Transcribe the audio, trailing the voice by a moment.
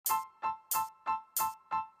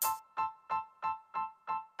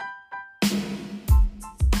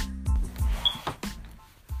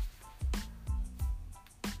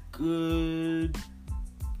Good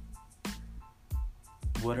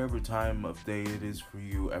whatever time of day it is for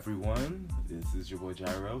you, everyone. This is your boy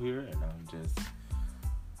Gyro here, and I'm just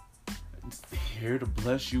here to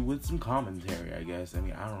bless you with some commentary, I guess. I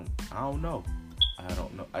mean, I don't know.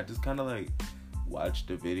 I just kind of like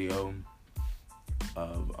watched a video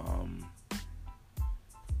of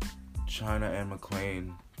China and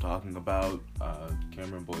McClain talking about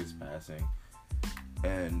Cameron Boyce passing.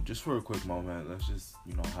 And just for a quick moment, let's just,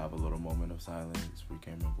 have a little moment of silence for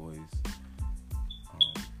Cameron Boyce.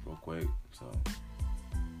 Real quick, so.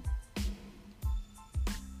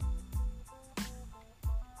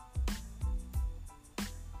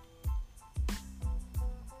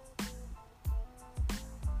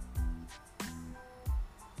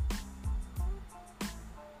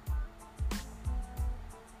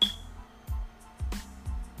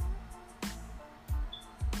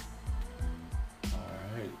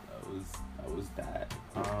 That was that.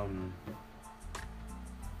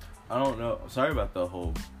 I don't know. Sorry about the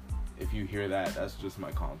whole. If you hear that, that's just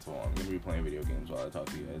my console. I'm gonna be playing video games while I talk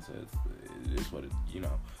to you guys. So it is what it,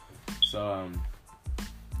 So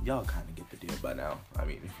y'all kind of get the deal by now. I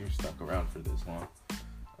mean, if you're stuck around for this long.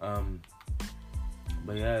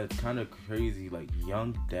 But yeah, it's kind of crazy. Like,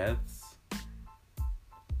 young deaths,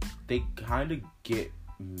 they kind of get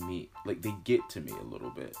me. Like, they get to me a little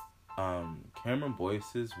bit. Cameron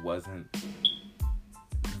Boyce's wasn't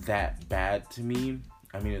that bad to me.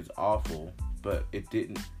 I mean, it's awful, but it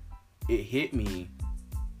hit me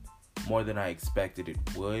more than I expected it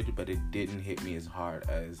would, but it didn't hit me as hard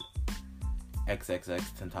as XXX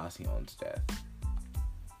Tentacion's death.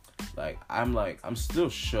 I'm still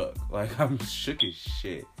shook. Like, I'm shook as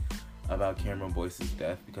shit about Cameron Boyce's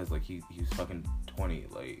death because, like, he was fucking 20,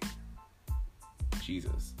 like,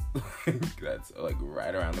 Jesus. That's, like,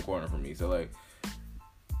 right around the corner from me. So, like,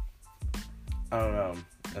 I don't know.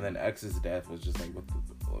 And then X's death was just like,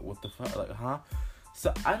 what the fuck? Like, huh?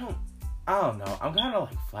 So, I don't know. I'm kind of,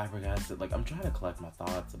 like, flabbergasted. Like, I'm trying to collect my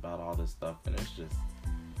thoughts about all this stuff, and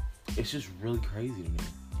it's just really crazy to me,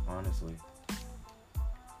 honestly.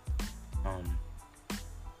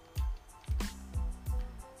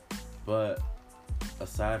 But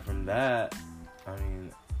aside from that, I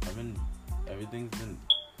mean, everything's been,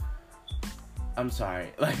 I'm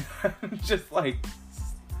sorry, like, I'm just like,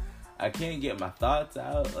 I can't get my thoughts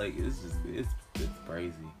out. Like, it's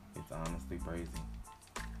crazy. It's honestly crazy.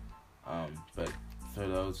 But for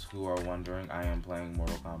those who are wondering, I am playing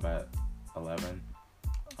Mortal Kombat 11.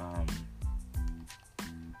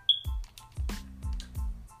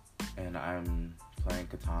 And I'm playing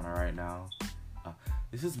Katana right now.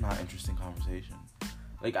 This is not interesting conversation.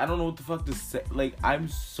 Like, I don't know what the fuck to say. Like, I'm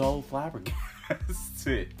so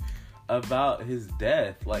flabbergasted about his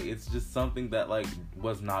death. Like, it's just something that, like,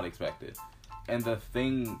 was not expected. And the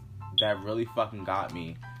thing that really fucking got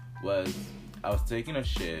me was I was taking a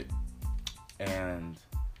shit, and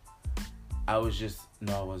I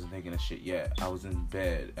wasn't taking a shit yet. I was in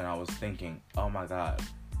bed, and I was thinking, oh my god,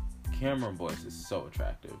 Cameron Boyce is so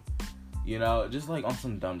attractive. Just like on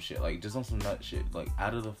some dumb shit, like just on some nut shit, like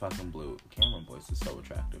out of the fucking blue, Cameron Boyce is so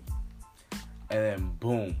attractive. And then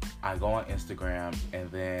boom, I go on Instagram, and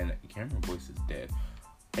then Cameron Boyce is dead.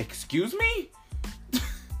 Excuse me?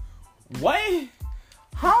 What?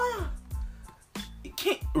 Huh?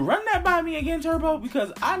 Can't run that by me again, Turbo,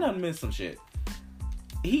 because I done missed some shit.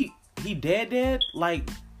 He dead? Like,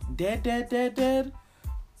 dead?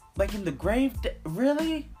 Like, in the grave?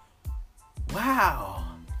 Really? Wow.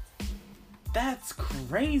 That's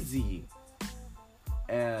crazy.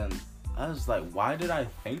 And I was like, why did I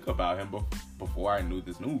think about him before I knew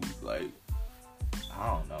this news? Like, I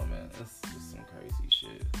don't know, man. It's just some crazy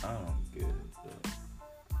shit. I don't get it. But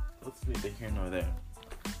let's neither here nor there.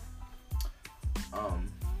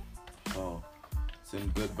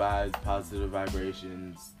 Send good vibes, positive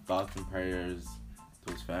vibrations, thoughts and prayers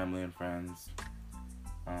to his family and friends.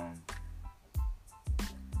 And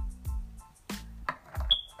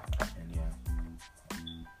yeah.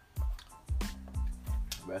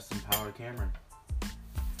 Rest in power, Cameron.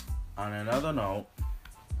 On another note,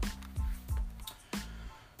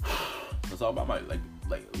 let's talk about my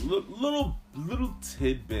little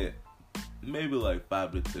tidbit, maybe like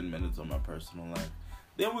 5 to 10 minutes on my personal life.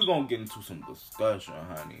 Then we're gonna get into some discussion,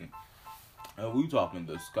 honey. And we talking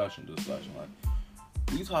discussion. Like,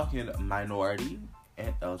 we talking minority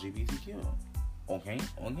and LGBTQ. Okay.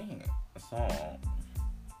 So,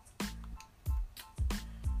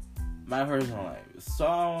 my personal life.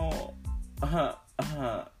 So,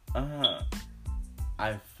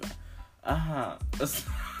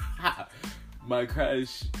 my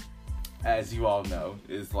crush, as you all know,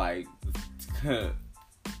 is like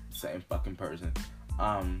same fucking person.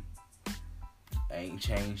 Ain't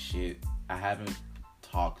changed shit. I haven't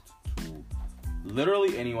talked to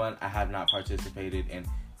literally anyone. I have not participated in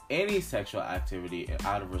any sexual activity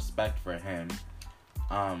out of respect for him.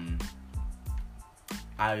 I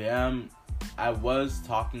was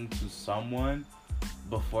talking to someone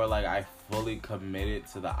before, like, I fully committed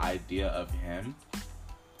to the idea of him,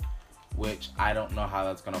 which I don't know how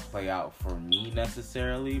that's gonna play out for me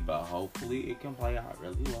necessarily, but hopefully it can play out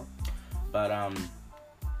really well. But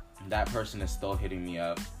that person is still hitting me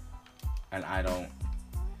up, and I don't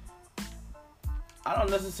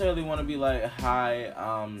necessarily want to be like, hi,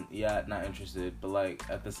 yeah, not interested, but like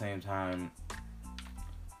at the same time,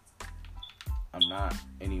 I'm not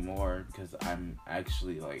anymore, because I'm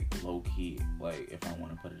actually like low key, like, if I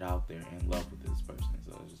want to put it out there, in love with this person.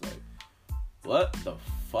 So it's just like, what the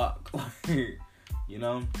fuck? Like, you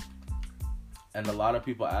know? And a lot of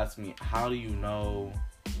people ask me, how do you know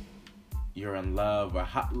you're in love? Or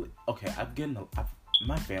how? Okay,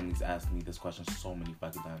 my family's asked me this question so many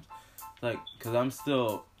fucking times. Like, because I'm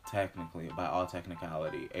still technically, by all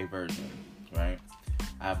technicality, a virgin, right?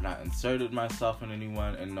 I have not inserted myself in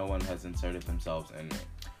anyone, and no one has inserted themselves in me.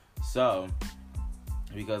 So,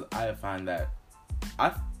 because I find that,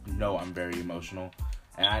 I know I'm very emotional,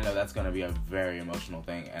 and I know that's going to be a very emotional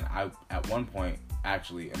thing. And I, at one point,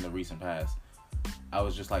 actually, in the recent past, I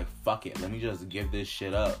was just like, fuck it, let me just give this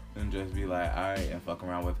shit up, and just be like, alright, and fuck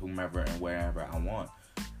around with whomever and wherever I want.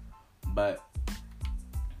 But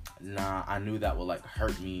nah, I knew that would like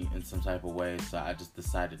hurt me in some type of way, so I just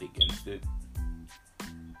decided against it.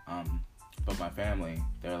 But my family,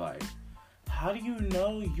 they're like, how do you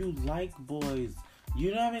know you like boys?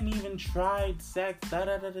 You haven't even tried sex,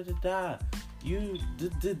 da-da-da-da-da-da. You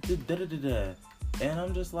da-da-da-da-da-da. And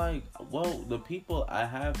I'm just like, well, the people I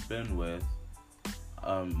have been with,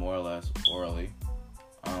 more or less orally,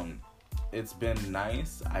 it's been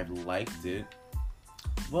nice. I've liked it.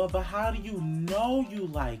 Well, but how do you know you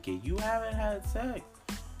like it? You haven't had sex.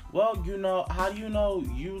 Well, you know, how do you know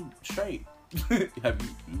you straight? Have you,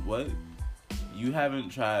 what? You haven't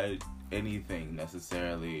tried anything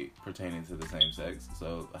necessarily pertaining to the same sex,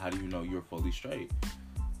 so how do you know you're fully straight?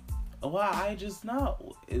 Well, I just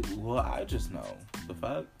know. I just know. The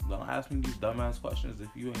fuck? Don't ask me these dumbass questions if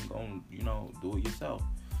you ain't gonna, do it yourself.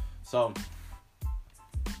 So,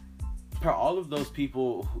 for all of those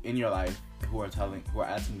people in your life who are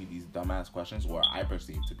asking me these dumbass questions, or I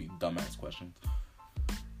perceive to be dumbass questions,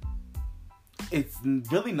 it's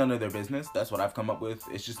really none of their business. That's what I've come up with.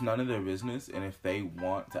 It's just none of their business. And if they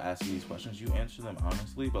want to ask you these questions, you answer them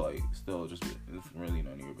honestly. But like, still, it's really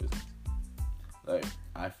none of your business. Like,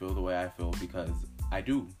 I feel the way I feel because I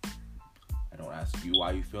do. I don't ask you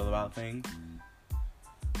why you feel about things.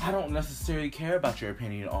 I don't necessarily care about your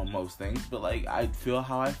opinion on most things. But like, I feel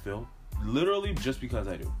how I feel. Literally just because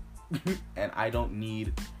I do. And I don't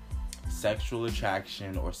need sexual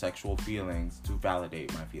attraction or sexual feelings to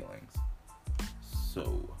validate my feelings.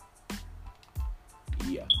 So,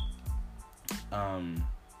 yeah. But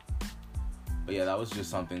yeah, that was just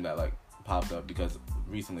something that like popped up because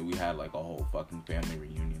recently we had like a whole fucking family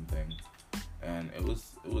reunion thing, and it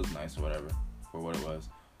was nice or whatever for what it was.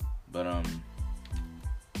 But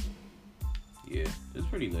yeah, it was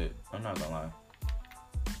pretty lit. I'm not gonna lie.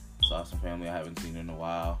 Saw some family I haven't seen in a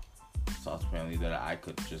while. Saw some family that I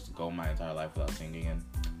could just go my entire life without seeing again.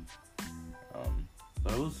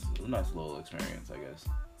 But it was a nice little experience, I guess.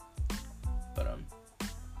 But,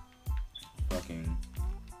 fucking,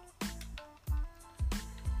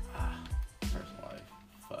 personal life,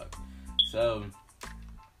 fuck. So,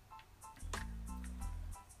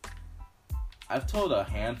 I've told a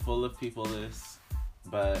handful of people this,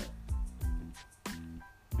 but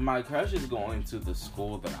my crush is going to the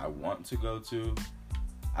school that I want to go to.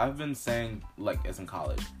 I've been saying, like, it's in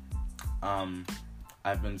college.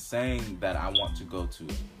 I've been saying that I want to go to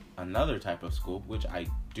another type of school, which I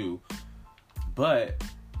do, but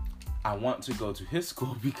I want to go to his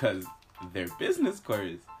school because their business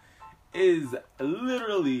course is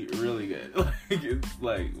literally really good. Like, it's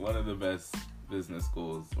like one of the best business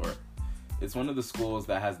schools, or it's one of the schools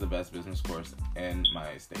that has the best business course in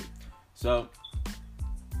my state. So,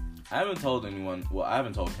 I haven't told anyone, well, I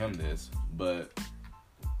haven't told him this, but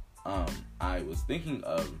I was thinking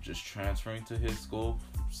of just transferring to his school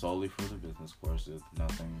solely for the business courses,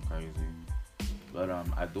 nothing crazy. But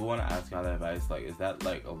I do want to ask y'all advice. Like, is that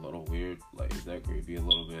like a little weird? Like, is that creepy a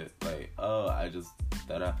little bit? Like,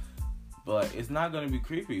 but it's not gonna be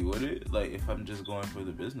creepy, would it? Like, if I'm just going for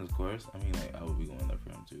the business course, I mean, like, I would be going there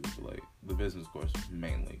for him too. But like, the business course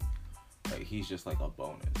mainly. Like, he's just like a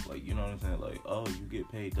bonus. Like, you know what I'm saying? Like, oh, you get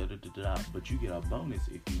paid da da da da, but you get a bonus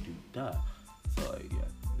if you do da. So like, yeah,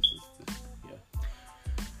 this yeah.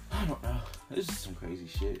 I don't know. This is some crazy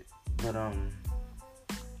shit. But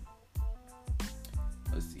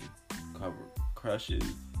let's see. Crushes.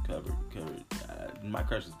 My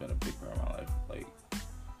crush has been a big part of my life, like,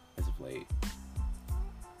 as of late.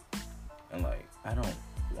 And like, I don't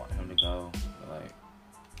want him to go. But, like,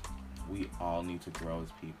 we all need to grow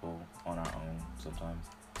as people on our own sometimes.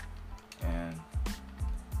 And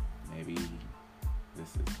maybe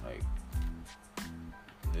this is like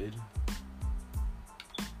good.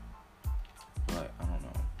 But I don't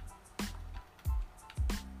know.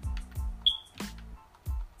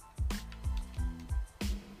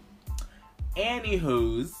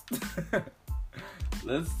 Anywho's,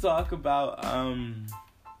 let's talk about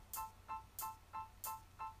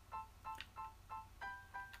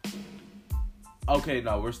okay,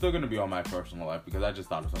 no, we're still gonna be on my personal life because I just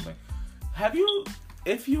thought of something.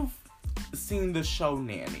 If you've seen the show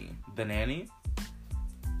Nanny, The Nanny,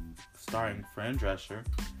 starring Fran Drescher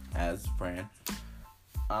as Fran,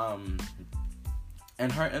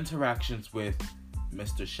 and her interactions with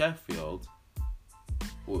Mr. Sheffield,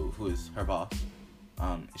 who is her boss,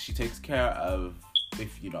 she takes care of,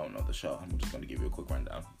 if you don't know the show, I'm just going to give you a quick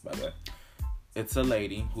rundown, by the way. It's a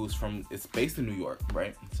lady it's based in New York,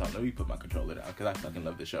 right? So let me put my controller down, because I fucking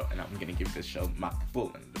love this show, and I'm going to give this show my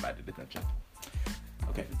full and undivided attention.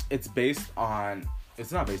 Okay, it's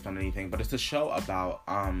not based on anything, but it's a show about,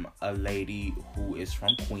 a lady who is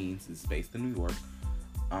from Queens, it's based in New York,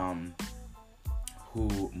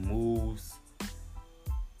 who moves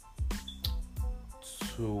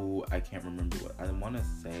to, I can't remember what, I want to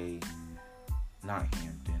say, not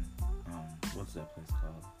Hampton, what's that place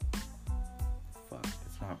called? Fuck,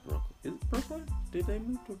 it's not Brooklyn. Is it Brooklyn? Did they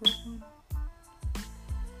move to Brooklyn?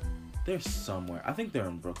 They're somewhere, I think they're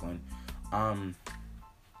in Brooklyn,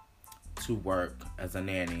 to work as a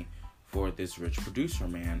nanny for this rich producer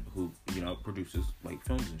man who, you know, produces, like,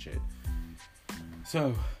 films and shit.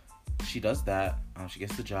 So, she does that. She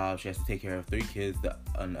gets the job. She has to take care of 3 kids,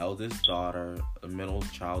 an eldest daughter, a middle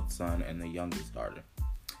child son, and the youngest daughter.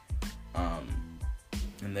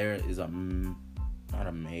 And there is not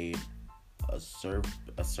a maid, a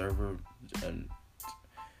server,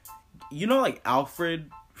 you know, like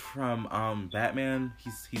Alfred from Batman.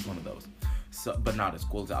 He's one of those. So, but not as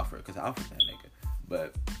cool as Alfred, because Alfred's that nigga.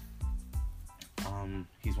 But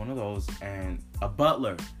he's one of those, and a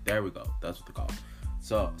butler. There we go. That's what they're called.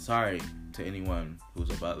 So, sorry to anyone who's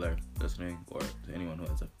a butler listening, or to anyone who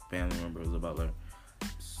has a family member who's a butler.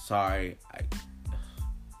 Sorry, I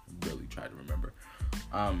really try to remember.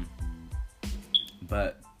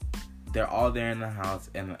 But they're all there in the house,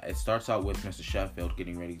 and it starts out with Mr. Sheffield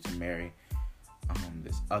getting ready to marry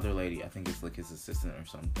this other lady. I think it's like his assistant or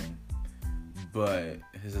something. But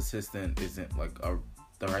his assistant isn't like the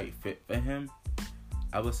right fit for him.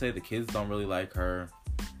 I would say the kids don't really like her.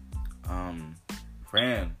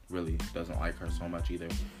 Fran really doesn't like her so much either.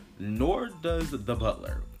 Nor does the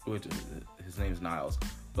butler, which his name's Niles.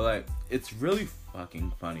 But like, it's really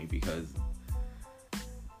fucking funny because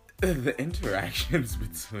the interactions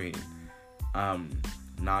between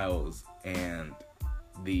Niles and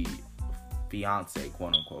the fiance,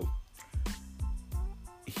 quote unquote,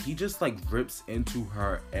 he just like rips into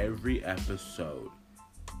her every episode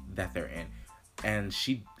that they're in, and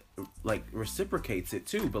she like reciprocates it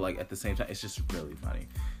too, but like at the same time it's just really funny.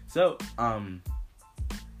 So and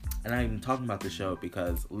I'm talking about the show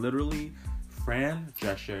because literally Fran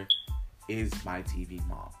Drescher is my TV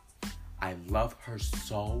mom. I love her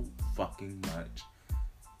so fucking much.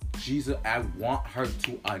 I want her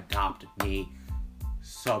to adopt me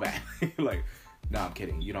so bad. Like, no, I'm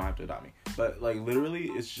kidding. You don't have to adopt me. But, like, literally,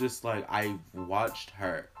 it's just, like, I watched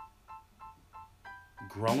her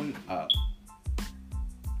growing up.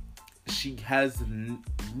 She has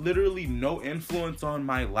literally no influence on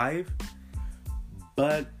my life.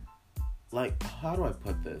 But, like, how do I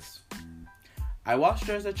put this? I watched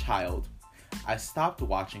her as a child. I stopped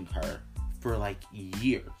watching her for, like,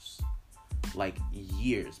 years. Like,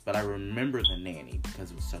 years. But I remember The Nanny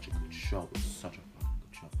because it was such a good show. It was such a fucking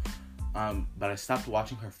good show. But I stopped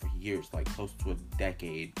watching her for years, like close to a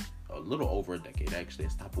decade, a little over a decade actually. I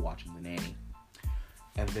stopped watching The Nanny.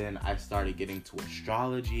 And then I started getting to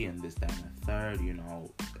astrology and this, that, and the third, you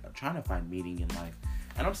know, trying to find meaning in life.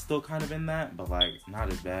 And I'm still kind of in that, but like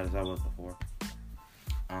not as bad as I was before.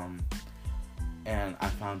 And I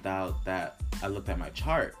found out that I looked at my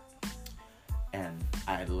chart and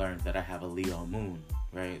I learned that I have a Leo moon,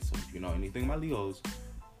 right? So if you know anything about Leos,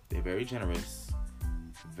 they're very generous,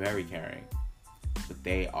 very caring, but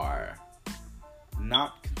they are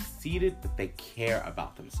not conceited, but they care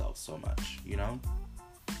about themselves so much, you know?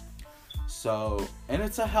 So, and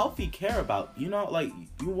it's a healthy care about, you know, like,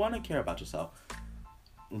 you want to care about yourself.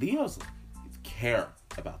 Leos care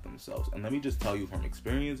about themselves. And let me just tell you from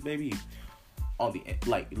experience, baby,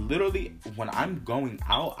 literally, when I'm going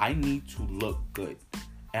out, I need to look good.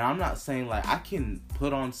 And I'm not saying, like, I can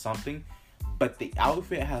put on something, but the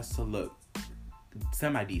outfit has to look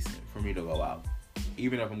semi-decent for me to go out.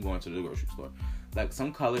 Even if I'm going to the grocery store. Like,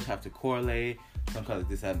 some colors have to correlate. Some colors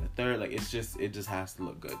this, that, and the third. Like, it just has to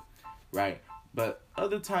look good. Right? But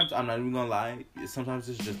other times, I'm not even gonna lie, sometimes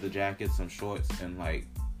it's just the jacket, some shorts, and, like,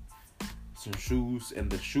 some shoes. And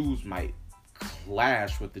the shoes might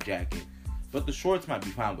clash with the jacket. But the shorts might be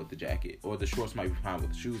fine with the jacket. Or the shorts might be fine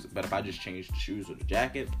with the shoes. But if I just change the shoes or the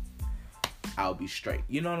jacket, I'll be straight.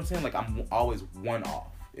 You know what I'm saying? Like, I'm always one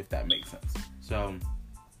off, if that makes sense. So,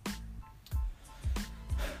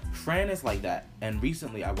 Fran is like that. And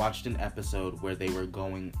recently, I watched an episode where they were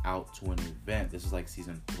going out to an event. This is like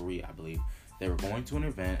season 3, I believe. They were going to an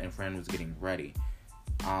event, and Fran was getting ready.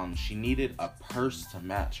 She needed a purse to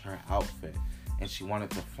match her outfit. And she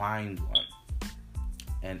wanted to find one.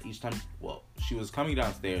 And each time, she was coming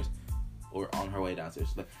downstairs, or on her way downstairs.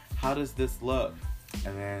 She's like, how does this look?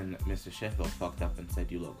 And then Mr. Sheffield fucked up and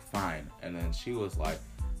said, you look fine. And then she was like,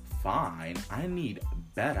 fine? I need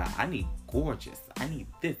better. I need gorgeous. I need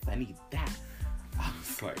this. I need that. I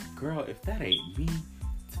was like, girl, if that ain't me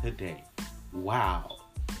today. Wow.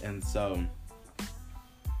 And so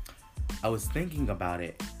I was thinking about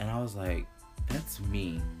it, and I was like, that's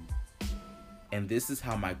me. And this is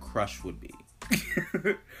how my crush would be.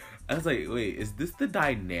 I was like, wait, is this the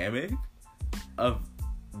dynamic of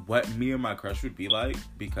what me and my crush would be like?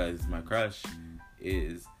 Because my crush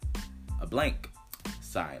is a blank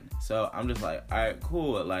sign. So I'm just like, all right,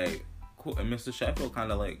 cool. Like, cool. And Mr. Sheffield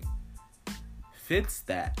kind of like fits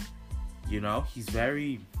that. You know, he's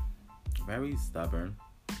very, very stubborn,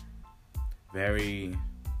 very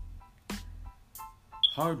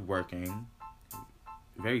hardworking,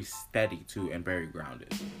 very steady too, and very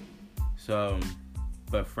grounded. So,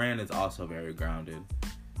 but Fran is also very grounded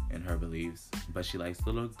in her beliefs, but she likes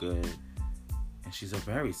to look good, and she's a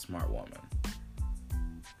very smart woman.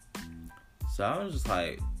 So I was just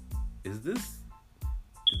like, did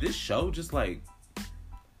this show just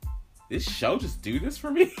do this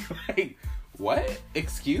for me? Like, what?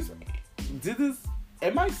 Excuse me?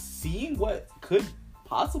 Am I seeing what could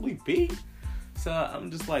possibly be? So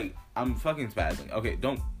I'm just like, I'm fucking spazzing. Okay,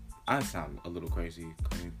 I sound a little crazy.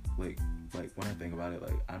 Like when I think about it,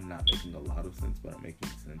 like, I'm not making a lot of sense, but I'm making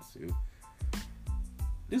sense too.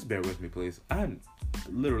 Just bear with me, please. I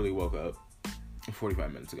literally woke up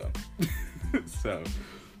 45 minutes ago. So,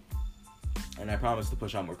 and I promised to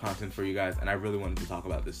push out more content for you guys, and I really wanted to talk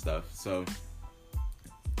about this stuff. So,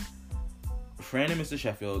 Fran and Mr.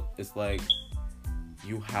 Sheffield, it's like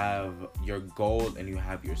you have your gold and you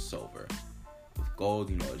have your silver. With gold,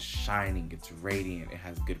 you know, it's shining, it's radiant, it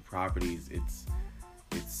has good properties, it's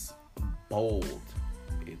bold,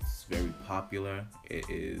 it's very popular, it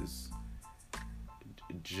is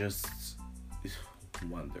just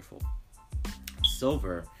wonderful.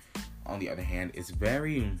 Silver, on the other hand, is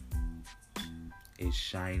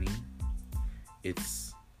shiny,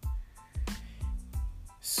 it's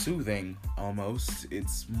soothing almost,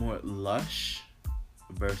 it's more lush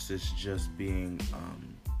versus just being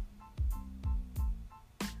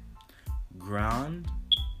ground.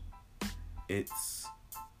 It's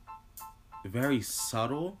very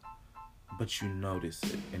subtle, but you notice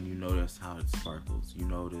it, and you notice how it sparkles. You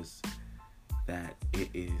notice that it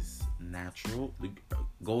is natural.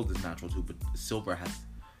 Gold is natural too, but silver has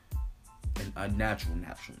a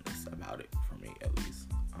naturalness about it, for me at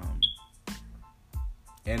least.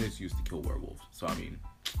 And it's used to kill werewolves. So I mean,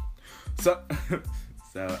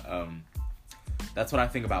 that's what I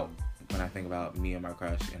think about when I think about me and my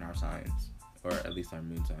crush and our signs, or at least our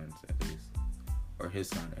moon signs, at least, or his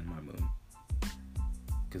sun and my moon.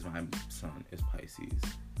 Because my sun is Pisces,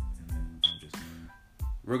 and then I'm just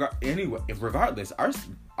regardless,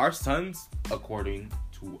 our suns, according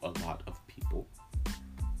to a lot of people,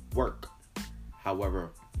 work.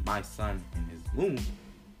 However, my sun and his moon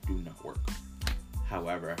do not work.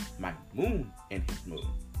 However, my moon and his moon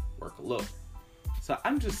work a little. So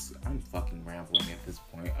I'm fucking rambling at this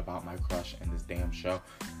point about my crush and this damn show.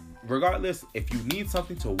 Regardless, if you need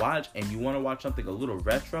something to watch and you want to watch something a little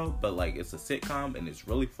retro, but like it's a sitcom and it's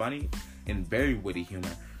really funny and very witty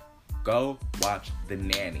humor, go watch The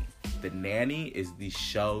Nanny. The Nanny is the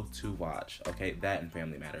show to watch. Okay, that and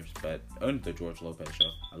Family Matters, and the George Lopez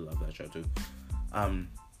show. I love that show too.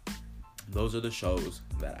 Those are the shows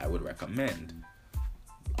that I would recommend.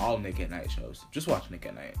 all Nick at Night shows. Just watch Nick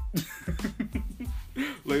at Night.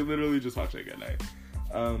 Like, literally just watch Nick at Night.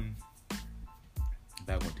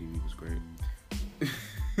 Back when TV was great.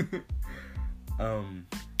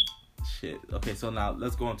 Shit. Okay, so now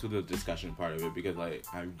let's go into the discussion part of it, because, like,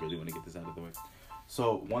 I really want to get this out of the way.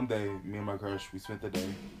 So, one day, me and my crush, we spent the day,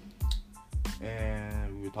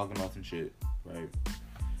 and we were talking about some shit, right?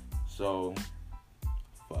 So,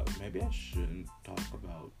 fuck, maybe I shouldn't talk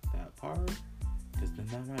about that part, because then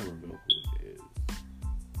that might reveal who it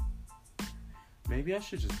is. Maybe I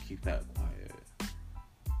should just keep that quiet.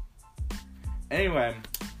 Anyway,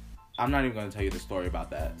 I'm not even going to tell you the story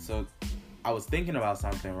about that. So, I was thinking about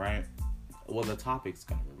something, right? Well, the topic's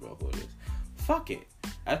going to reveal who it is. Fuck it.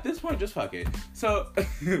 At this point, just fuck it. So,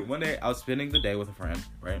 one day, I was spending the day with a friend,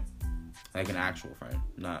 right? Like an actual friend,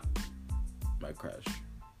 not my crush.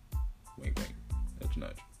 Wink, wink. Nudge,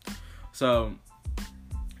 nudge. So,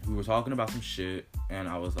 we were talking about some shit, and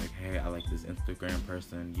I was like, hey, I like this Instagram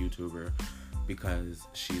person, YouTuber, because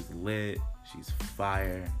she's lit, she's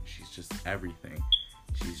fire, she's just everything.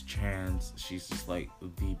 She's trans, she's just like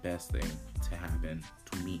the best thing to happen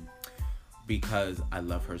to me, because I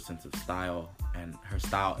love her sense of style, and her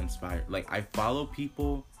style inspired. Like, I follow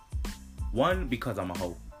people, one, because I'm a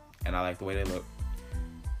hoe, and I like the way they look.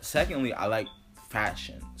 Secondly, I like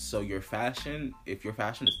fashion. So your fashion, if your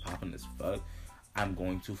fashion is popping as fuck, I'm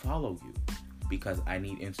going to follow you, because I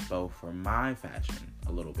need inspo for my fashion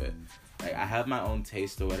a little bit. Like, I have my own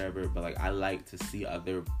taste or whatever, but, like, I like to see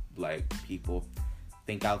other, like, people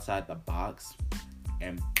think outside the box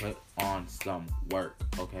and put on some work,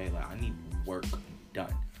 okay? Like, I need work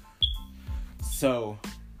done. So,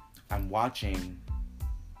 I'm watching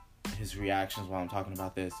his reactions while I'm talking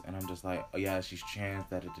about this, and I'm just like, oh yeah, she's trans,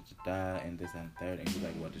 and this and third, and he's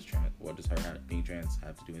like, what does her being trans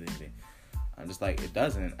have to do with anything? I'm just like, it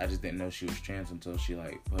doesn't. I just didn't know she was trans until she,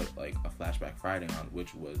 like, put, like, a Flashback Friday on,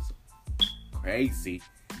 which was crazy.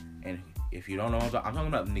 And if you don't know, I'm talking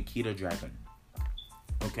about Nikita Dragun.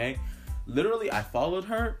 Okay? Literally, I followed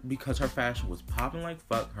her because her fashion was popping like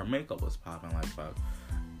fuck. Her makeup was popping like fuck.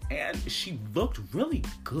 And she looked really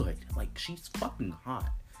good. Like, she's fucking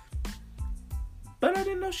hot. But I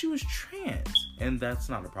didn't know she was trans. And that's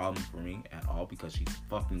not a problem for me at all, because she's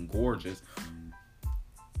fucking gorgeous.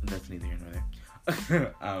 That's neither here nor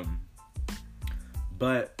there.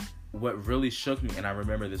 But what really shook me, and I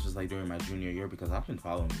remember this was like during my junior year, because I've been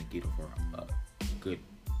following Nikita for a good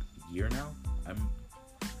year now. I'm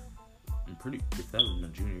pretty, if that was my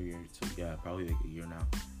junior year, so yeah, probably like a year now.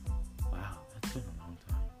 Wow, that's been a long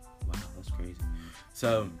time. Wow, that's crazy.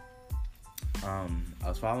 So, I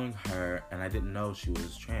was following her, and I didn't know she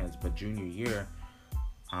was trans, but junior year,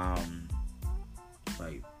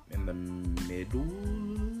 like, in the middle,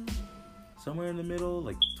 somewhere in the middle,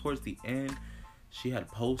 like, towards the end, she had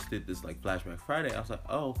posted this, like, Flashback Friday. I was like,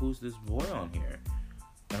 oh, who's this boy on here?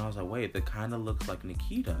 And I was like, wait, that kind of looks like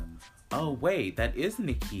Nikita. Oh, wait, that is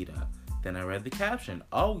Nikita. Then I read the caption.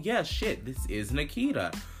 Oh, yeah, shit, this is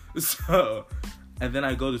Nikita. So, and then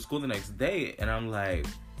I go to school the next day, and I'm like,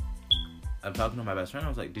 I'm talking to my best friend. I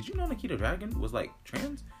was like, did you know Nikita Dragun was, like,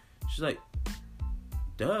 trans? She's like,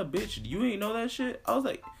 duh, bitch, you ain't know that shit? I was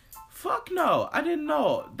like, fuck no, I didn't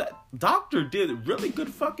know. That doctor did really good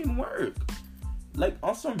fucking work. Like,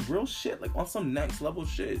 on some real shit, like, on some next level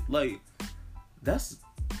shit. Like, that's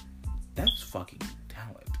fucking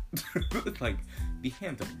talent. Like, the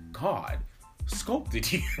hand of God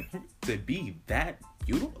sculpted you to be that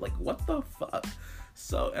beautiful. Like, what the fuck?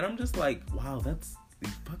 So, and I'm just like, wow, that's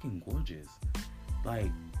fucking gorgeous.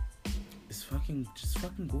 Like, it's just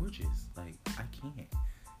fucking gorgeous. Like, I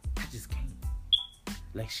just can't.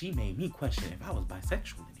 Like, she made me question if I was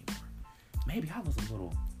bisexual anymore. Maybe I was a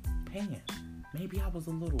little pan. Maybe I was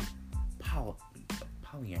a little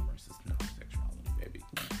polyamorous. It's not sexuality, baby.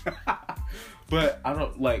 But I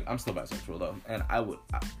don't, like, I'm still bisexual, though. And I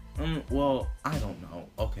don't know.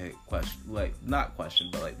 Okay, question. Like, not question,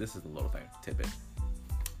 but, like, this is a little thing. Tidbit.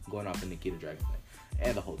 Going off the Nikita Dragun thing.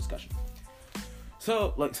 And the whole discussion.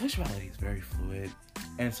 So, like, sexuality is very fluid.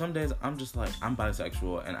 And some days I'm just like, I'm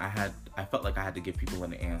bisexual. And I felt like I had to give people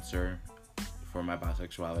an answer for my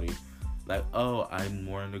bisexuality. Like, oh, I'm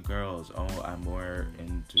more into girls. Oh, I'm more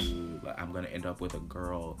into, like, I'm going to end up with a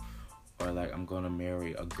girl. Or, like, I'm going to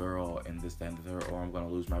marry a girl and this, that, and the third. Or I'm going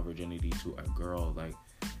to lose my virginity to a girl. Like,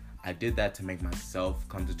 I did that to make myself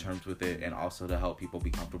come to terms with it. And also to help people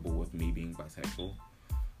be comfortable with me being bisexual.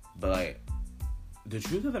 But, like, the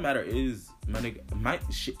truth of the matter is,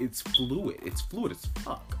 it's fluid. It's fluid as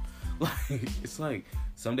fuck. Like, it's like,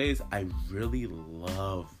 some days I really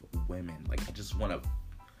love women. Like, I just want to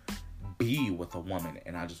be with a woman,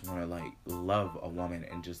 and I just want to like love a woman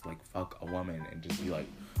and just like fuck a woman and just be like,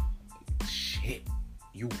 shit,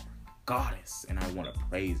 you are a goddess, and I want to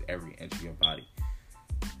praise every inch of your body.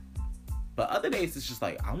 But other days it's just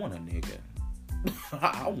like, I want a nigga.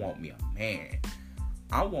 I want me a man.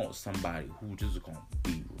 I want somebody who just gonna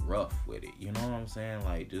be rough with it. You know what I'm saying?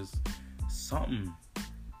 Like just something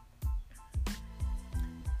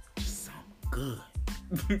good.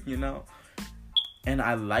 You know? And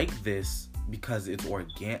I like this because it's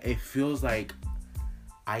organic. It feels like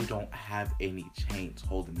I don't have any chains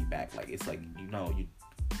holding me back. Like it's like, you know,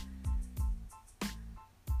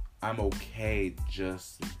 I'm okay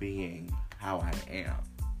just being how I am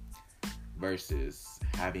versus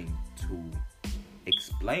having to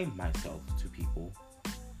explain myself to people,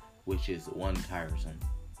 which is 1, tiresome,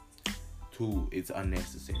 2, it's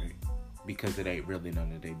unnecessary because it ain't really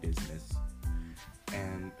none of their business,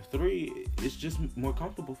 and 3, it's just more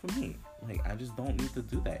comfortable for me. Like I just don't need to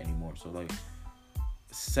do that anymore. So like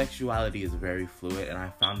sexuality is very fluid, and I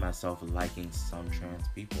found myself liking some trans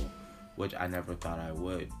people, which I never thought I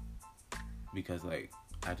would, because like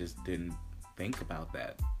I just didn't think about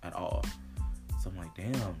that at all. So I'm like,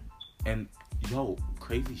 damn. And yo,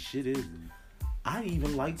 crazy shit is, I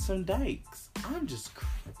even like some dykes. I'm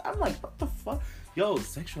like, what the fuck? Yo,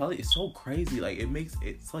 sexuality is so crazy. Like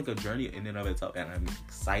it's like a journey in and of itself, and I'm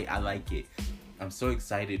excited. I like it. I'm so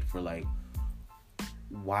excited for like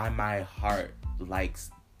why my heart likes.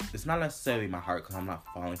 It's not necessarily my heart because I'm not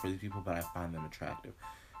falling for these people, but I find them attractive.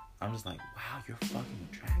 I'm just like, wow, you're fucking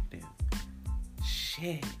attractive.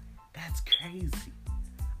 Shit, that's crazy.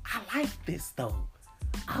 I like this though.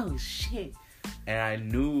 Oh shit. And I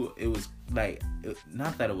knew it was like,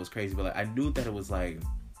 not that it was crazy, but like I knew that it was like,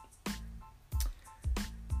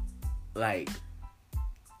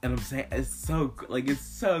 and I'm saying it's so great, like it's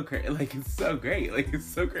so great, like it's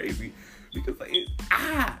so crazy because like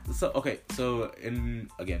so okay, so in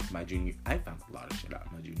again my junior, I found a lot of shit out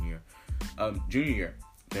in my junior year.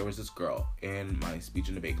 There was this girl in my speech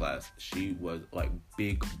and debate class. She was like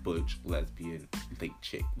big butch lesbian like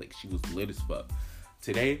chick, like she was lit as fuck.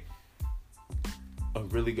 Today, a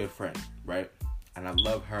really good friend, right? And I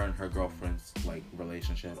love her and her girlfriend's like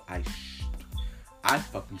relationship. I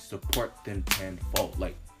fucking support them tenfold.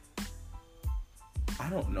 Like, I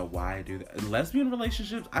don't know why I do that. Lesbian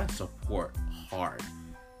relationships, I support hard.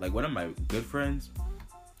 Like, one of my good friends,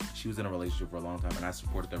 she was in a relationship for a long time, and I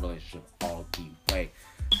supported their relationship all the way.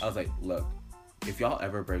 I was like, look, if y'all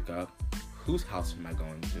ever break up, whose house am I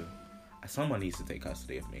going to? Someone needs to take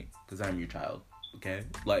custody of me, because I'm your child, okay?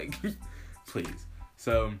 Like, please.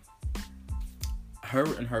 So, her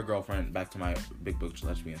and her girlfriend, back to my big butch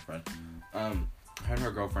lesbian friend, her and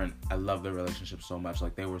her girlfriend, I love their relationship so much.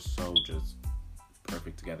 Like, they were so just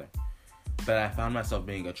perfect together. But I found myself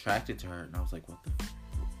being attracted to her, and I was like, what the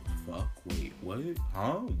fuck? Wait, what?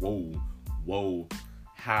 Huh? Whoa.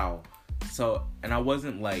 How? So, and I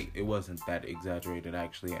wasn't like, it wasn't that exaggerated,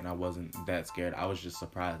 actually, and I wasn't that scared. I was just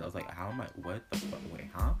surprised. I was like, how am I, what the fuck? Wait,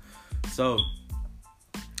 huh? So,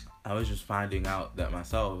 I was just finding out that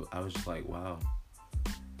myself, I was just like, wow.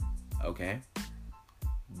 Okay.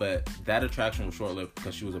 But that attraction was short-lived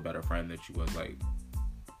because she was a better friend than she was, like,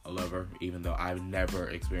 a lover, even though I've never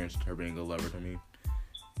experienced her being a lover to me,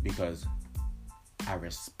 because I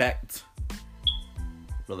respect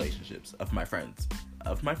relationships of my friends.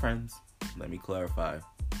 Let me clarify,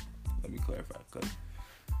 because,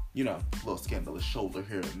 you know, a little scandalous shoulder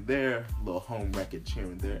here and there, a little home wreckage here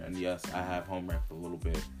and there, and yes, I have home wrecked a little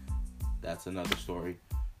bit. That's another story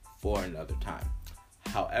for another time.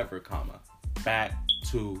 However, back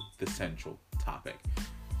to the central topic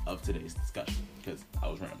of today's discussion, because I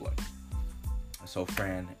was rambling. So,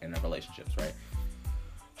 Fran and her relationships, right?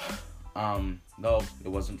 No, it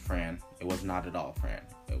wasn't Fran. It was not at all Fran.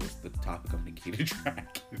 It was the topic of Nikita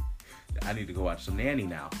Drack. I need to go watch some Nanny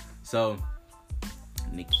now. So,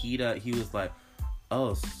 Nikita, he was like,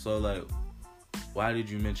 oh, so, like, why did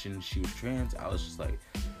you mention she was trans? I was just like,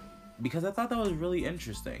 because I thought that was really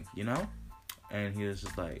interesting, you know? And he was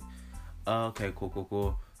just like, oh, okay,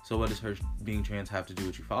 cool. So what does her being trans have to do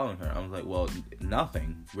with you following her? I was like, well,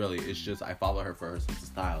 nothing, really. It's just I follow her for her sense of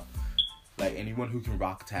style. Like, anyone who can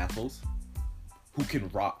rock tassels, who can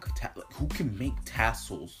make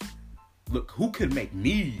tassels. Look, who could make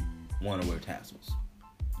me want to wear tassels?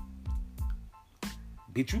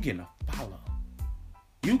 Bitch, you getting a follow.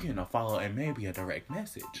 You getting a follow and maybe a direct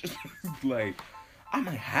message. Like, I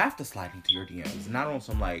might have to slide into your DMs. Not on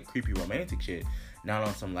some, like, creepy romantic shit. Not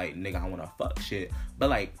on some, like, nigga, I wanna fuck shit. But,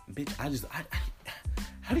 like, bitch,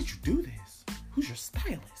 how did you do this? Who's your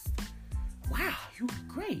stylist? Wow, you were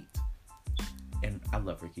great. And I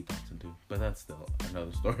love Ricky Thompson. But that's still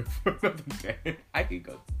another story for another day. I could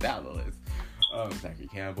go down the list. Zachary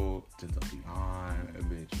Campbell, Denzel Dion,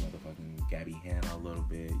 bitch, motherfucking Gabby Hanna a little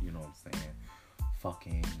bit, you know what I'm saying?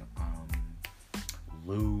 Fucking,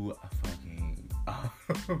 Lou, fucking,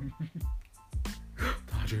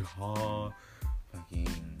 Todrick Hall,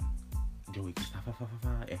 fucking Joey Mustafa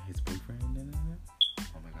and his boyfriend.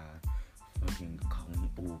 Oh my god. Fucking Colleen,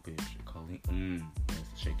 oh bitch, Colleen,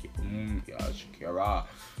 yes, yeah, Shakira.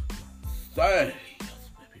 Say,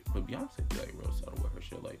 but Beyonce be like real subtle with her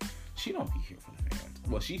shit. Like, she don't be here for the fans.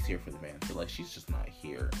 Well, she's here for the fans, but like, she's just not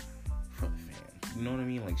here for the fans. You know what I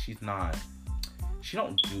mean? Like, she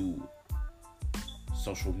don't do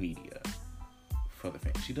social media for the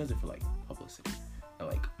fans. She does it for like publicity and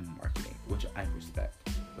like marketing, which I respect.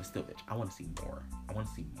 But still, bitch, I want to see more.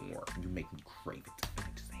 You make me crave it. I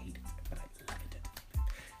just hate it, but I love it.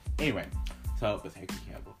 Anyway, so with Zachary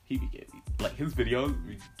Campbell, he be getting me. Like, his videos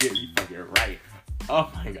get me fucking right. Oh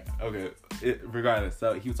my god. Okay. Regardless,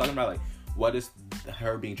 so he was talking about like, what does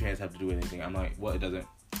her being trans have to do with anything? I'm like, well, it doesn't.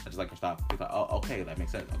 I just like her style. He's like, oh, okay, that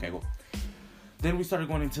makes sense. Okay, cool. Then we started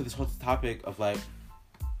going into this whole topic of like,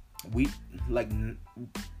 we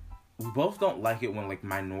both don't like it when like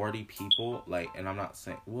minority people, like, and I'm not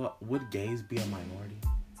saying, well, would gays be a minority?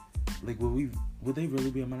 Like, would they really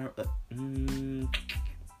be a minority?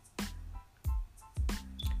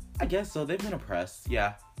 I guess so. They've been oppressed.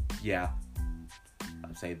 Yeah.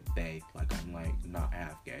 I'd say they, like, I'm like not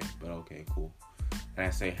half gay, but okay, cool. And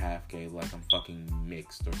I say half gay like I'm fucking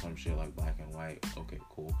mixed or some shit, like black and white. Okay,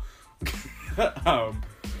 cool. But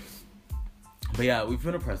yeah, we've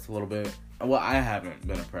been oppressed a little bit. Well, I haven't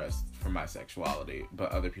been oppressed for my sexuality,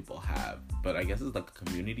 but other people have. But I guess it's like a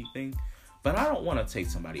community thing. But I don't want to take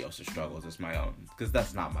somebody else's struggles as my own, because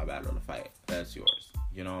that's not my battle to fight. That's yours.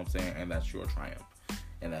 You know what I'm saying? And that's your triumph.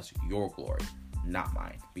 And that's your glory, not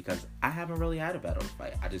mine. Because I haven't really had a battle to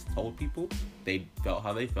fight. I just told people they felt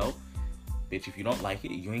how they felt. Bitch, if you don't like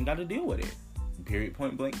it, you ain't got to deal with it. Period,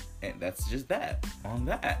 point blank. And that's just that. On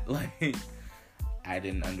that. Like, I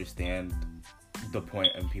didn't understand the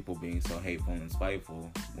point of people being so hateful and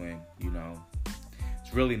spiteful when, you know,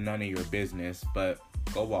 it's really none of your business. But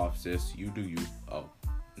go off, sis. You do you. Oh,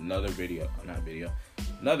 another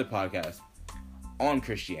podcast on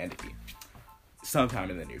Christianity sometime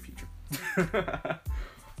in the near future.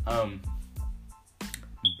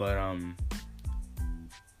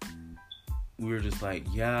 We were just like,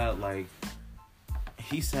 yeah, like,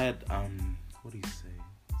 he said, what did he say?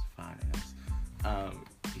 It's finance.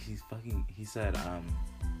 He said,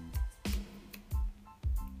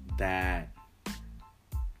 that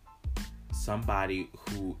somebody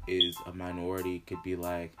who is a minority could be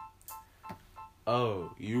like,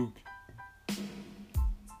 oh, you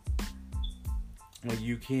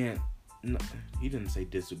can't, no, he didn't say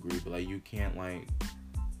disagree, but like, you can't, like,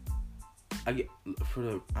 I don't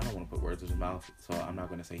want to put words in his mouth, so I'm not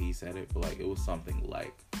going to say he said it, but like, it was something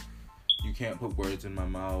like, you can't put words in my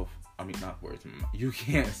mouth, not words in my mouth, you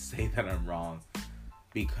can't say that I'm wrong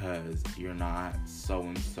because you're not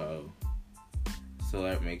so-and-so, so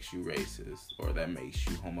that makes you racist, or that makes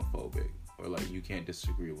you homophobic, or like, you can't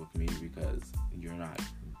disagree with me because you're not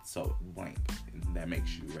so blank, and that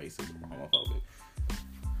makes you racist or homophobic.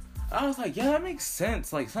 I was like, yeah, that makes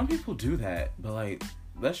sense. Like, some people do that, but like,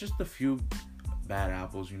 that's just a few bad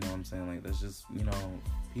apples, you know what I'm saying? Like, that's just, you know,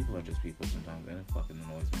 people are just people sometimes, and it fucking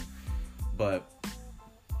annoys me. But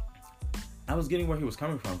I was getting where he was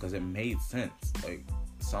coming from, because it made sense. Like,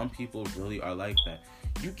 some people really are like that.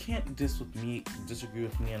 You can't disagree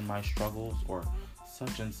with me and my struggles, or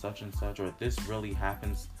such and such and such, or this really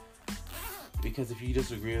happens, because if you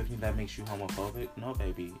disagree with me, that makes you homophobic. No,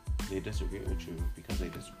 baby. They disagree with you because they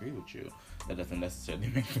disagree with you. That doesn't necessarily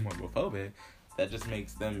make them homophobic. That just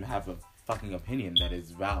makes them have a fucking opinion that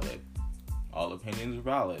is valid. All opinions are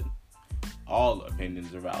valid. All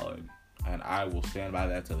opinions are valid. And I will stand by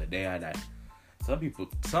that till the day I die.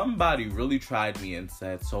 Somebody really tried me and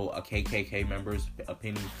said, so a KKK member's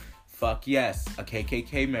opinion, fuck yes, a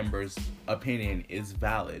KKK member's opinion is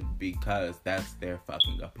valid because that's their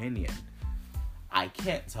fucking opinion. I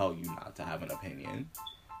can't tell you not to have an opinion.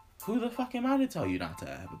 Who the fuck am I to tell you not to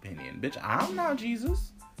have an opinion? Bitch, I'm not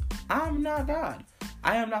Jesus. I'm not God.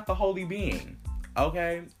 I am not the holy being.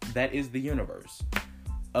 Okay? That is the universe.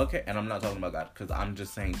 Okay? And I'm not talking about God, because I'm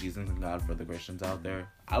just saying Jesus and God for the Christians out there.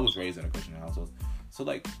 I was raised in a Christian household. So,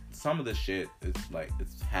 like, some of the shit is, like,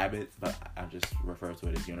 it's habit, but I just refer to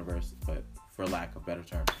it as universe. But for lack of a better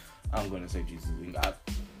term, I'm going to say Jesus and God.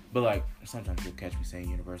 But, like, sometimes you'll catch me saying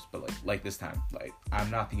universe, but, like this time, like,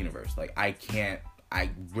 I'm not the universe. Like, I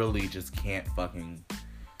really just can't fucking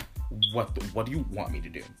what do you want me to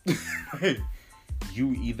do?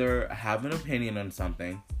 You either have an opinion on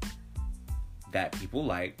something that people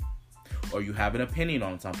like, or you have an opinion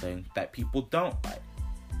on something that people don't like.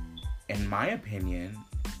 In my opinion,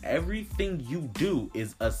 everything you do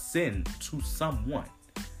is a sin to someone.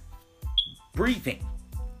 Breathing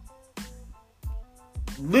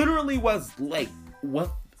literally was like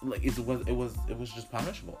what, like it was just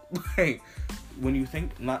punishable. Like, when you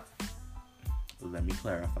think, not, let me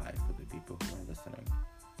clarify for the people who are listening.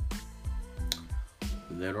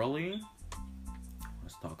 Literally,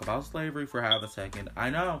 let's talk about slavery for half a second. I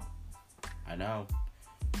know,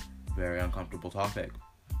 very uncomfortable topic,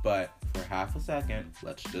 but for half a second,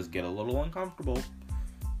 let's just get a little uncomfortable.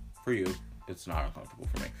 For you, it's not uncomfortable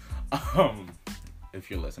for me. If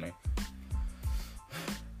you're listening.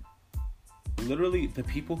 Literally, the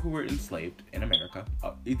people who were enslaved in America,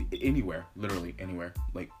 anywhere, literally anywhere,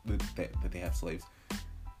 like, that they have slaves,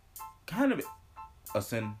 kind of a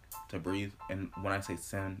sin to breathe. And when I say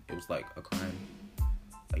sin, it was like a crime,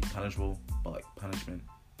 like punishable, but like punishment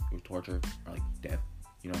or torture or like death,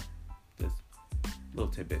 you know, this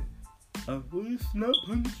little tidbit. Well, it's not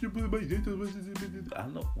punishable by death. I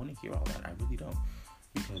don't want to hear all that. I really don't,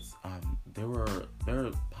 because there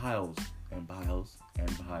are piles and piles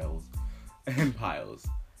and piles and piles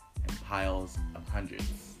and piles of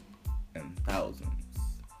hundreds and thousands,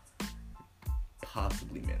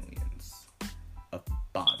 possibly millions of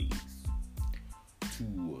bodies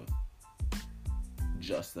to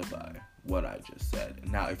justify what I just said.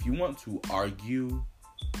 Now, if you want to argue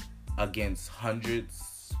against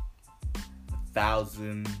hundreds,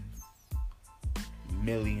 thousands,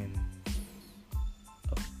 millions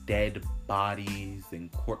of dead bodies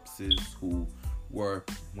and corpses who were,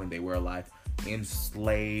 when they were alive,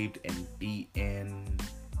 enslaved and beaten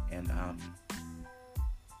and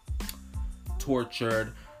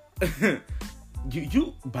tortured,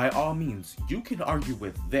 you by all means, you can argue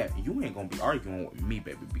with them. You ain't gonna be arguing with me,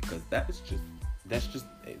 baby, because that's just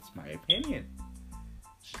it's my opinion.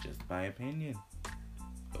 It's just my opinion.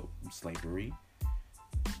 So, slavery,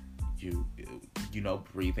 you know,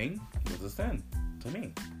 breathing was a sin to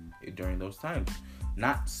me during those times.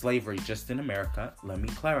 Not slavery just in America. Let me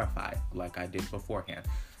clarify, like I did beforehand.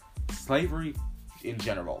 Slavery in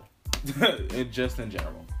general. Just in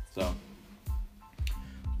general. So,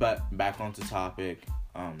 but back onto topic.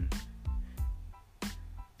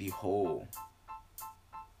 The whole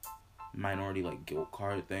minority, like, guilt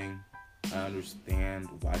card thing. I understand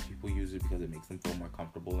why people use it, because it makes them feel more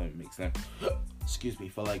comfortable and it makes them,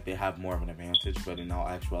 feel like they have more of an advantage. But in all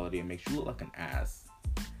actuality, it makes you look like an ass.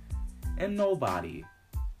 And nobody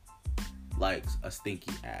likes a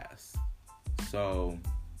stinky ass. So,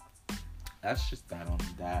 that's just that on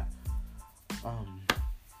that.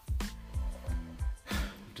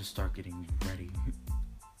 Just start getting ready.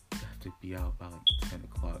 I have to be out by like 10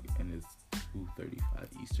 o'clock, and it's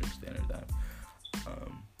 2:35 Eastern Standard Time.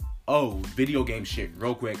 Video game shit.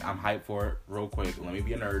 Real quick. I'm hyped for it. Real quick. Let me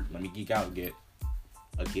be a nerd. Let me geek out.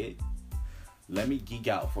 Let me geek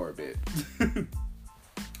out for a bit.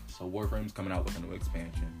 So Warframe's coming out with a new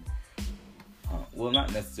expansion. Well,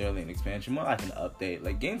 not necessarily an expansion, more like an update.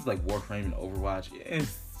 Like, games like Warframe and Overwatch,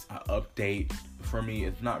 it's an update. For me,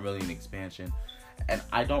 it's not really an expansion. And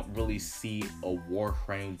I don't really see a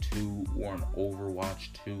Warframe 2 or an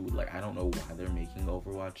Overwatch 2. Like, I don't know why they're making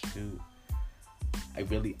Overwatch 2.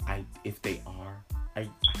 If they are, I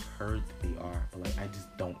heard that they are, but like, I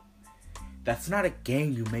just don't. That's not a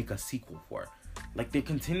game you make a sequel for. Like, they're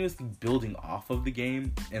continuously building off of the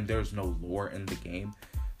game, and there's no lore in the game.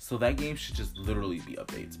 So that game should just literally be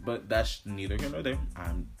updates. But that's neither here nor there.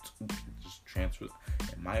 I'm just transfer,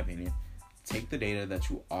 in my opinion, take the data that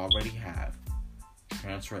you already have,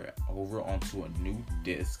 transfer it over onto a new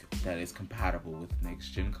disc that is compatible with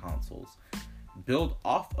next-gen consoles. Build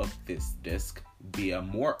off of this disc via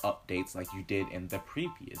more updates like you did in the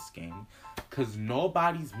previous game. Because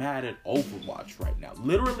nobody's mad at Overwatch right now.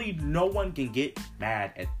 Literally, no one can get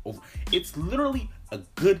mad at Overwatch. It's literally a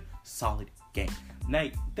good, solid game. Now,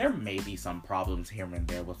 there may be some problems here and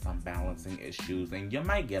there with some balancing issues, and you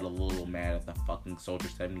might get a little mad at the fucking Soldier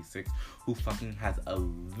 76, who fucking has a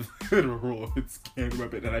literal scan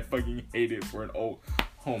weapon, and I fucking hate it for an oh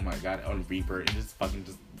my god, on Reaper, and just fucking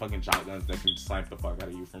shotguns that can snipe the fuck out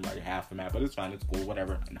of you from like half the map, but it's fine, it's cool,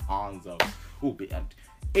 whatever. And Hanzo. Ooh,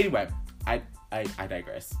 anyway, I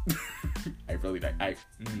digress. I really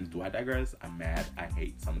do I digress? I'm mad. I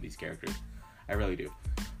hate some of these characters. I really do.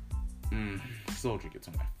 Soldier gets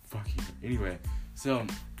on my fucking... Anyway, so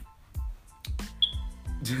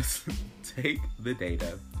just take the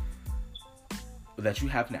data that you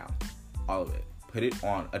have now, all of it, put it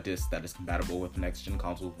on a disc that is compatible with next gen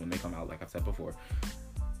consoles when they come out, like I said before.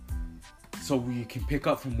 So we can pick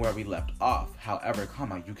up from where we left off. However,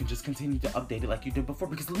 you can just continue to update it like you did before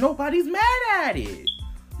because nobody's mad at it.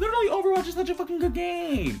 Literally, Overwatch is such a fucking good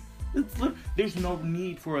game. There's no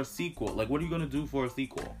need for a sequel. Like, what are you gonna do for a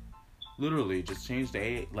sequel? Literally, just change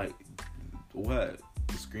the the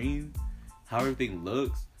screen, how everything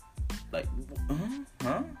looks. Like,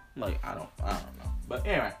 huh? Like, I don't know. But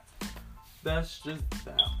anyway, that's just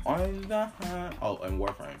that. On the and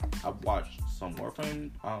Warframe. I've watched some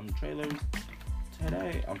Warframe trailers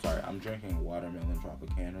today. I'm sorry, I'm drinking watermelon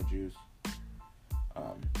Tropicana juice.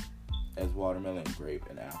 As watermelon, grape,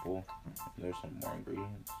 and apple. There's some more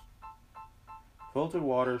ingredients. Filtered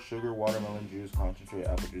water, sugar, watermelon juice, concentrate,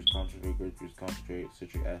 apple juice, concentrate, grape juice, concentrate,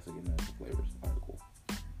 citric acid, and natural flavors. Alright, cool.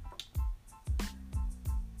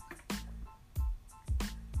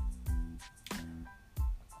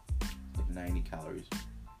 Like 90 calories.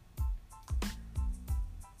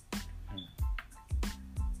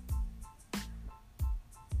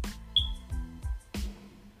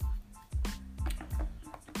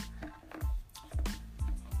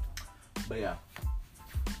 But yeah,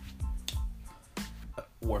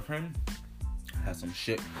 Warframe has some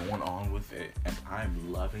shit going on with it, and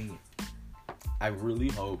I'm loving it. I really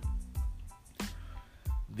hope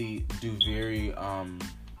the Duviri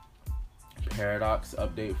Paradox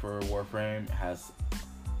update for Warframe has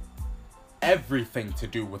everything to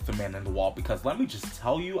do with the Man in the Wall, because let me just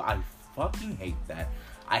tell you, I fucking hate that.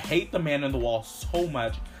 I hate the Man in the Wall so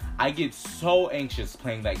much. I get so anxious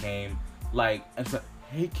playing that game. Like, it's like,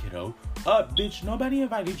 hey kiddo, bitch, nobody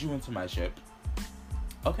invited you into my ship.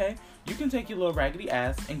 Okay, you can take your little raggedy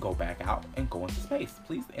ass and go back out and go into space,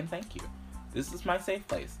 please and thank you. This is my safe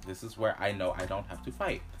place. This is where I know I don't have to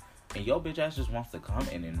fight. And yo bitch ass just wants to come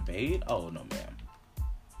and invade? Oh no ma'am.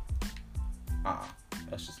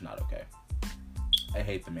 That's just not okay. I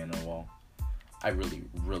hate the Man in the Wall. I really,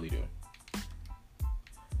 really do.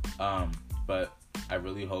 But I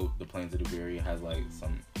really hope the Plains of Duviri has like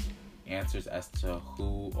some answers as to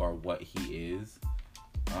who or what he is.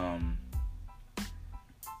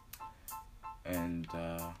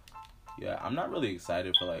 Yeah, I'm not really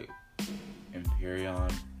excited for like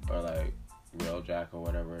Empyrean or like Railjack or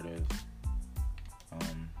whatever it is.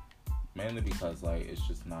 Mainly because like it's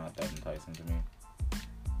just not that enticing to me.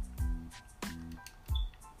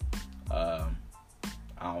 I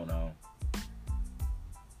don't know.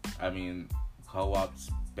 I mean, co-op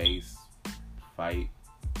space fight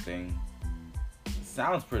thing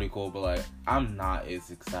sounds pretty cool, but like I'm not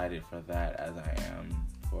as excited for that as I am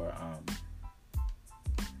for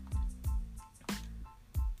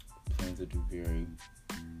Plains of Duviri,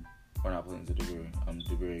 or not Plains of Duviri,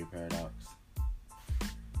 Duviri Paradox.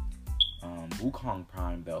 Wukong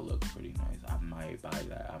Prime though looks pretty nice. I might buy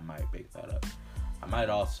that. I might pick that up. I might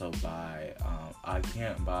also buy. I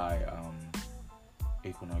can't buy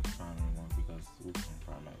Equinox Prime anymore because Wukong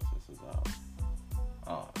Prime Access is out.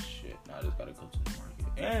 Oh shit! Now I just gotta go to the market.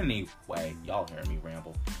 Anyway, y'all hear me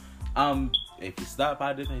ramble. If you stopped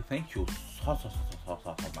by today, thank you so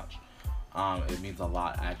much. It means a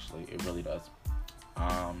lot, actually. It really does.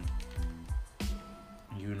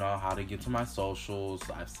 You know how to get to my socials.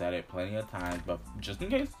 I've said it plenty of times, but just in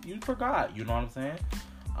case you forgot, you know what I'm saying?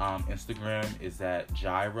 Instagram is at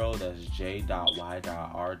Gyro. That's j.y.r.o.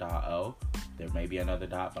 There may be another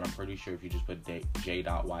dot, but I'm pretty sure if you just put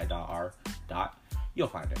j.y.r. you'll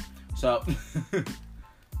find it. So,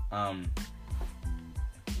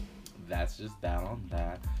 that's just that on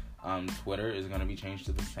that. Twitter is going to be changed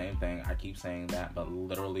to the same thing. I keep saying that, but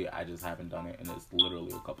literally I just haven't done it, and it's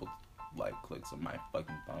literally a couple like clicks of my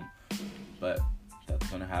fucking thumb. But that's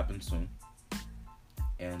going to happen soon.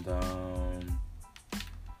 And what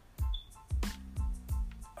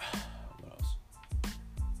else?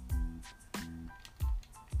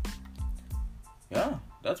 Yeah,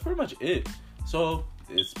 that's pretty much it. So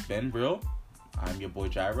it's been real. I'm your boy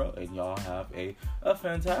Gyro, and y'all have a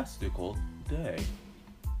fantastical day.